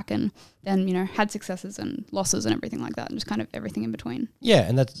knocked back and then, had successes and losses and everything like that, and just kind of everything in between. Yeah,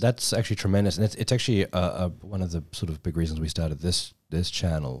 and that's actually tremendous. And it's actually one of the sort of big reasons we started this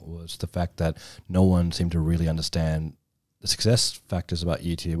channel was the fact that no one seemed to really understand the success factors about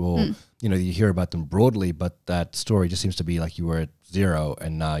YouTube, or, you hear about them broadly, but that story just seems to be like you were at zero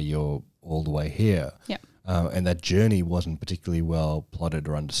and now you're all the way here. Yeah. And that journey wasn't particularly well plotted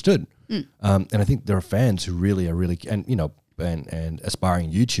or understood. And I think there are fans who really are and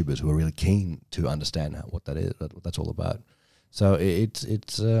aspiring YouTubers who are really keen to understand what that is, what that's all about. So it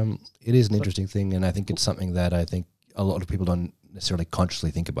is an interesting thing, and I think it's something that I think a lot of people don't necessarily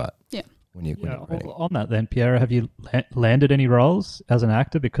consciously think about. Yeah. When you're creating. On that then, Piera, have you landed any roles as an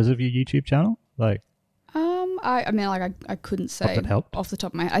actor because of your YouTube channel? Like, I couldn't say off the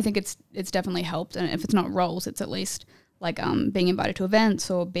top of my head. I think it's definitely helped, and if it's not roles, it's at least like being invited to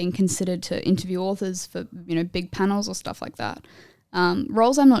events or being considered to interview authors for big panels or stuff like that.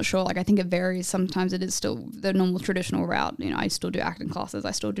 Roles, I'm not sure. Like I think it varies. Sometimes it is still the normal traditional route. I still do acting classes.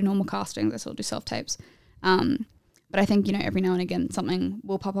 I still do normal castings. I still do self tapes. But I think, every now and again something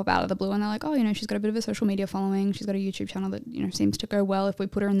will pop up out of the blue and they're like, oh, she's got a bit of a social media following. She's got a YouTube channel that, seems to go well. If we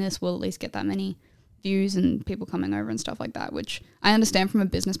put her in this, we'll at least get that many views and people coming over and stuff like that, which I understand from a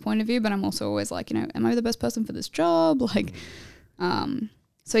business point of view, but I'm also always like, am I the best person for this job? Like,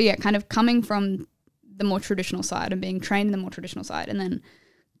 so yeah, kind of coming from the more traditional side and being trained in the more traditional side and then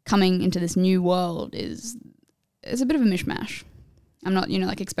coming into this new world is a bit of a mishmash. I'm not,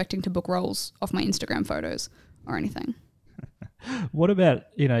 like expecting to book roles off my Instagram photos or anything. What about,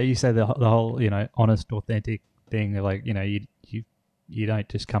 you say the whole, honest, authentic thing, like, you don't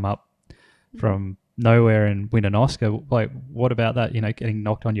just come up from nowhere and win an Oscar. Like, what about that, getting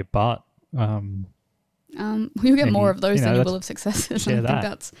knocked on your butt? You'll get more of those than you will of successes. I think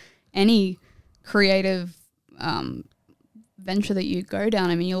that's any creative venture that you go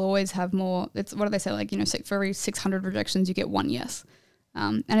down. I mean, you'll always have more. It's what do they say? Like, for every 600 rejections, you get one yes.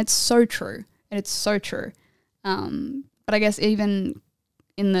 And it's so true. But I guess even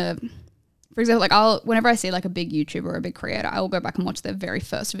for example, like whenever I see like a big YouTuber or a big creator, I will go back and watch their very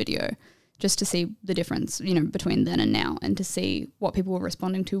first video just to see the difference, between then and now, and to see what people were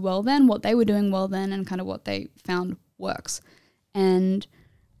responding to well then, what they were doing well then, and kind of what they found works. And,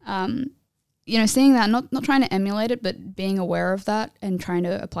 seeing that, not trying to emulate it, but being aware of that and trying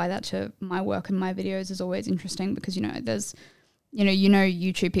to apply that to my work and my videos is always interesting because, there's,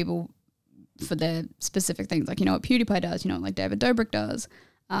 YouTube people for their specific things, like, what PewDiePie does, what like David Dobrik does.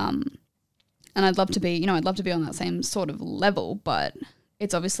 And I'd love to be, on that same sort of level, but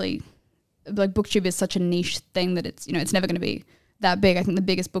it's obviously like BookTube is such a niche thing that it's, it's never going to be that big. I think the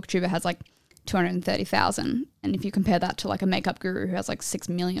biggest BookTuber has like 230,000. And if you compare that to like a makeup guru who has like 6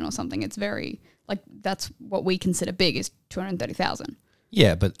 million or something, it's very like, that's what we consider big is 230,000.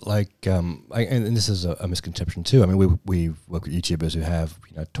 Yeah, but like, and this is a misconception too. I mean, we work with YouTubers who have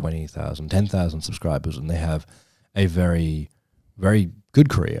 20,000, 10,000 subscribers, and they have a very, very good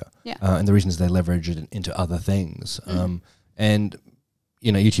career. Yeah. And the reason is they leverage it into other things. And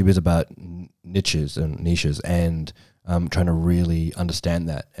YouTube is about niches and trying to really understand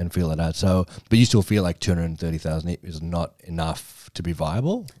that and feel it out. So, but you still feel like 230,000 is not enough to be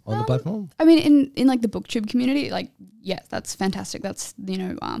viable on the platform? I mean, in like the BookTube community, like, yes, that's fantastic. That's,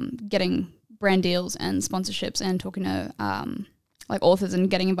 getting brand deals and sponsorships and talking to like authors and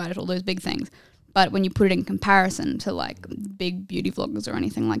getting invited to all those big things. But when you put it in comparison to like big beauty vloggers or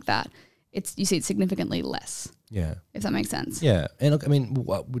anything like that, you see it significantly less. Yeah. If that makes sense. Yeah. And look, I mean,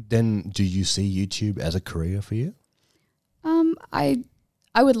 do you see YouTube as a career for you?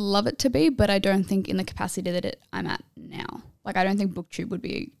 I would love it to be, but I don't think in the capacity that I'm at now. Like, I don't think BookTube would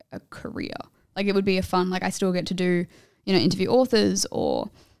be a career. Like, it would be a fun, like, I still get to do, interview authors or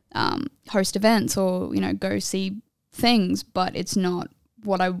host events or, go see things, but it's not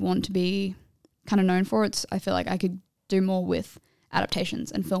what I want to be kind of known for. I feel like I could do more with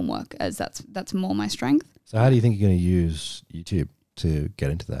adaptations and film work, as that's more my strength. So how do you think you're going to use YouTube to get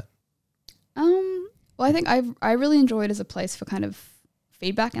into that? Well, I think I really enjoy it as a place for kind of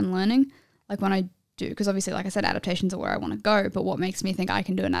feedback and learning. Like when I do, because obviously, like I said, adaptations are where I want to go. But what makes me think I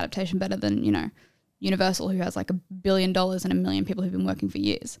can do an adaptation better than Universal, who has like $1 billion and 1 million people who've been working for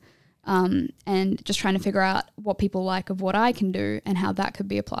years, and just trying to figure out what people like of what I can do and how that could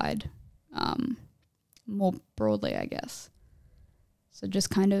be applied more broadly, I guess. So just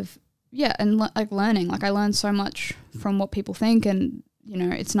kind of and like learning. Like I learn so much from what people think, and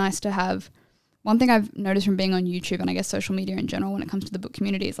it's nice to have. One thing I've noticed from being on YouTube and I guess social media in general when it comes to the book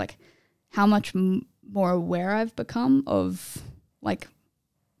community is like how much more aware I've become of like,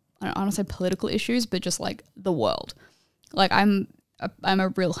 I don't want to say political issues, but just like the world. Like I'm a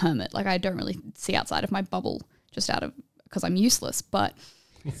real hermit. Like I don't really see outside of my bubble because I'm useless. But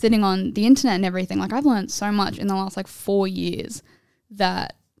sitting on the internet and everything, like I've learned so much in the last like 4 years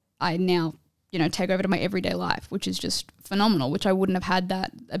that I now take over to my everyday life, which is just phenomenal, which I wouldn't have had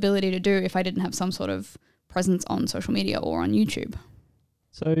that ability to do if I didn't have some sort of presence on social media or on YouTube.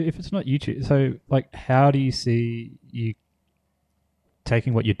 So if it's not YouTube, so like how do you see you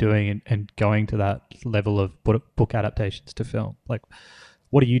taking what you're doing and going to that level of book adaptations to film? Like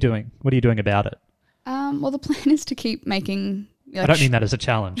what are you doing? What are you doing about it? Well, the plan is to keep making... I don't mean that as a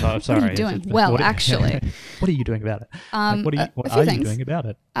challenge. I'm sorry. What are you doing? Well, actually. What are you doing about it? What are you doing about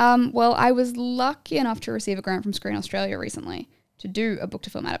it? Well, I was lucky enough to receive a grant from Screen Australia recently to do a book to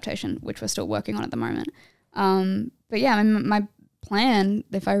film adaptation, which we're still working on at the moment. But yeah, my plan,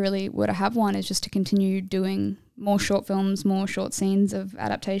 if I really were to have one, is just to continue doing more short films, more short scenes of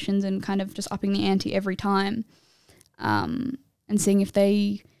adaptations and kind of just upping the ante every time and seeing if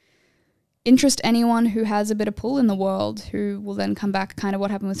they interest anyone who has a bit of pull in the world, who will then come back, kind of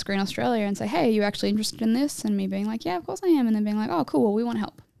what happened with Screen Australia, and say, hey, are you actually interested in this? And me being like, yeah, of course I am. And then being like, oh, cool, well, we want to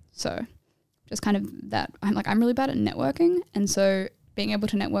help. So just kind of that. I'm really bad at networking. And so being able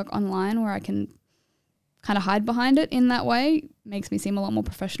to network online where I can kind of hide behind it in that way makes me seem a lot more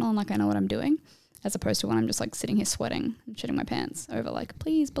professional and like I know what I'm doing, as opposed to when I'm just like sitting here sweating and shitting my pants over like,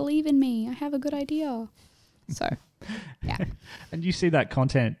 please believe in me, I have a good idea. So, yeah. And you see that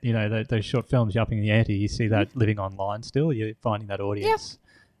content, you know, those short films, Upping the Ante, you see that living online still? You're finding that audience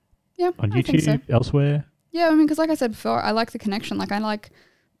on I think so. YouTube, elsewhere? Yeah, I mean, because like I said before, I like the connection. Like I like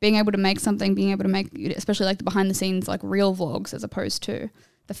being able to make something, being able to make, especially like the behind the scenes, like real vlogs, as opposed to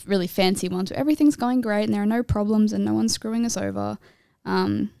the really fancy ones where everything's going great and there are no problems and no one's screwing us over.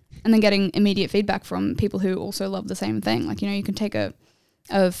 And then getting immediate feedback from people who also love the same thing. Like, you know, you can take a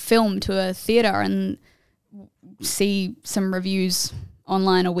film to a theater and see some reviews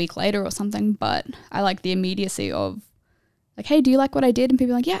online a week later or something, but I like the immediacy of like, hey, do you like what I did? And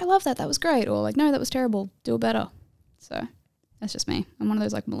people are like, yeah, I love that, that was great, or like, no, that was terrible, do it better. So that's just me. I'm one of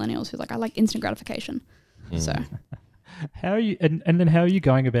those like millennials who's like, I like instant gratification. So how are you and then how are you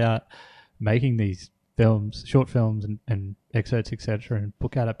going about making these films, short films and excerpts, etc., and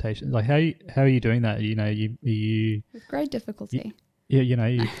book adaptations? Like how are you doing that? You know, you with great difficulty. You know,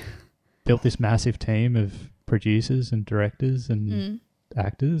 you built this massive team of producers and directors and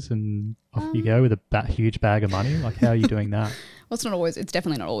actors, and off you go with a huge bag of money. Like, how are you doing that? Well, it's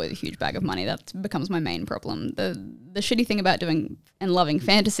definitely not always a huge bag of money. That becomes my main problem. The shitty thing about doing and loving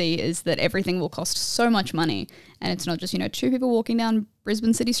fantasy is that everything will cost so much money, and it's not just, you know, two people walking down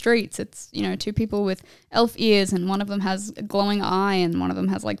Brisbane city streets. It's, you know, two people with elf ears, and one of them has a glowing eye, and one of them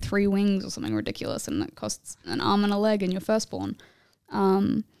has like 3 wings or something ridiculous, and that costs an arm and a leg in your firstborn.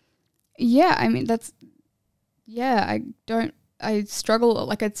 Yeah, I mean, I struggle,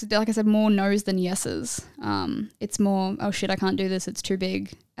 like I said, more no's than yeses. It's more, oh shit, I can't do this, it's too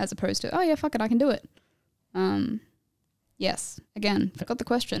big, as opposed to, oh yeah, fuck it, I can do it. Yes, again, forgot the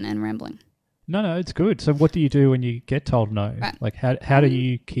question and rambling. No, it's good. So what do you do when you get told no? Right. Like how do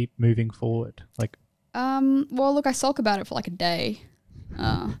you keep moving forward? Like, well, look, I sulk about it for like a day.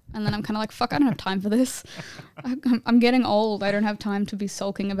 And then I'm kind of like, fuck, I don't have time for this. I'm getting old. I don't have time to be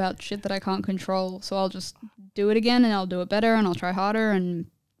sulking about shit that I can't control. So I'll just do it again, and I'll do it better, and I'll try harder, and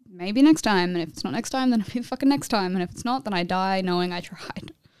maybe next time. And if it's not next time, then it'll be the fucking next time. And if it's not, then I die knowing I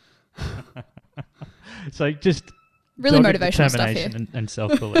tried. So just really motivational stuff here. And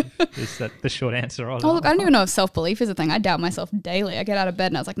self-belief is that the short answer. Oh, look, I don't even know if self-belief is a thing. I doubt myself daily. I get out of bed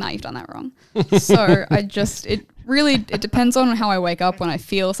and I was like, nah, you've done that wrong. So it depends on how I wake up, when I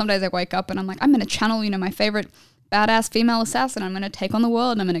feel. Some days I wake up and I'm like, I'm going to channel, you know, my favorite badass female assassin. I'm going to take on the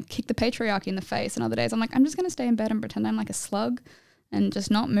world and I'm going to kick the patriarchy in the face. And other days I'm like, I'm just going to stay in bed and pretend I'm like a slug and just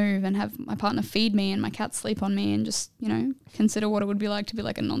not move and have my partner feed me and my cat sleep on me and just, you know, consider what it would be like to be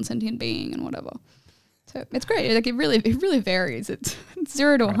like a non-sentient being and whatever. So it's great. Like it really varies. It's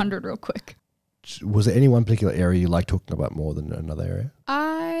 0 to 100 real quick. Was there any one particular area you like talking about more than another area?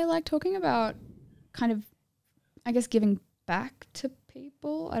 I like talking about kind of, I guess, giving back to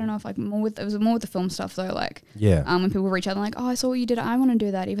people. I don't know if like it was more with the film stuff though. Like, yeah, when people reach out and like, oh, I saw what you did, I want to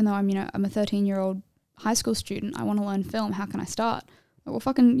do that. Even though I'm a 13-year-old high school student, I want to learn film. How can I start? Like, well,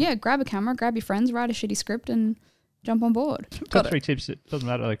 fucking yeah, grab a camera, grab your friends, write a shitty script, and jump on board. Got 3 tips. It doesn't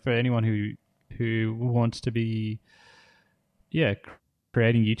matter. Like for anyone who wants to be,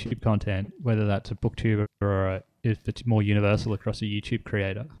 creating YouTube content, whether that's a booktuber or if it's more universal across a YouTube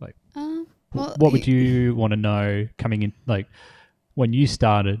creator. Like, what would you want to know coming in, like when you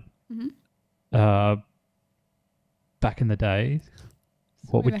started back in the day?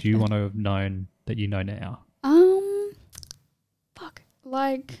 What would you want to have known that you know now?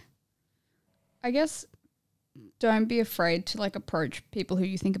 Like, I guess don't be afraid to like approach people who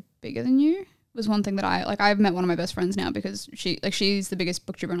you think are bigger than you. Was one thing that I've met one of my best friends now because she's the biggest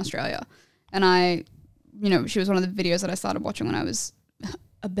booktuber in Australia, and she was one of the videos that I started watching when I was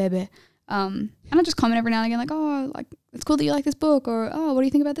a baby. And I just comment every now and again like, oh, like it's cool that you like this book, or oh, what do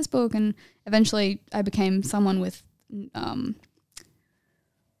you think about this book? And eventually I became someone with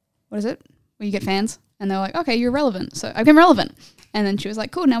what is it? Where you get fans and they're like, okay, you're relevant. So I became relevant. And then she was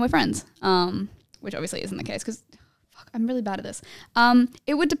like, cool, now we're friends. Which obviously isn't the case because I'm really bad at this.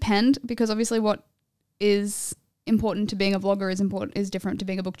 It would depend, because obviously what is important to being a vlogger is different to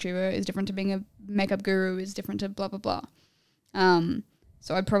being a booktuber, is different to being a makeup guru, is different to blah, blah, blah.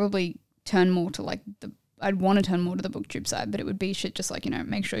 So I'd probably turn more to I'd want to turn more to the booktube side, but it would be shit just like,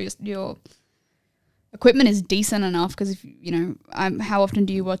 make sure your equipment is decent enough, because if, how often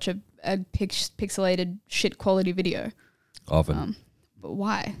do you watch a pixelated shit quality video? Often. But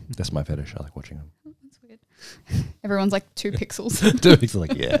why? That's my fetish. I like watching them. That's weird. Everyone's like 2 pixels. It's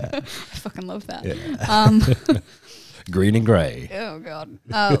like, yeah. I fucking love that. Yeah. Green and grey. Oh god.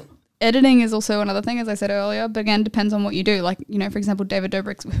 Editing is also another thing, as I said earlier, but again, depends on what you do. Like, you know, for example, David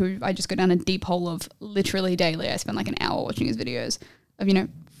Dobrik's, who I just go down a deep hole of literally daily. I spend like an hour watching his videos of, you know,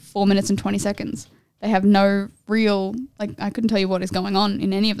 4 minutes and 20 seconds. They have no real, like, I couldn't tell you what is going on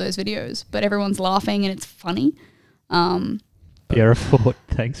in any of those videos, but everyone's laughing and it's funny. Piera Forde,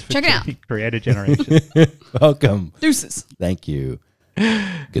 thanks for Check it out. checking Creator Generation. Welcome. Deuces. Thank you.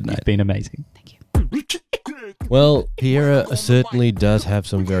 Good night. You've been amazing. Thank you. Well, Piera certainly does have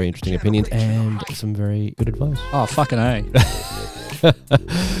some very interesting opinions and some very good advice. Oh, fucking A.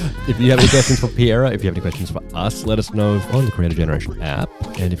 If you have any questions for Piera, if you have any questions for us, let us know on the Creator Generation app.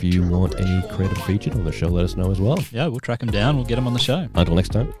 And if you want any creative featured on the show, let us know as well. Yeah, we'll track them down. We'll get them on the show. Until next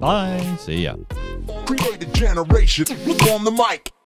time, Bye. see ya. Creative generation on the mic.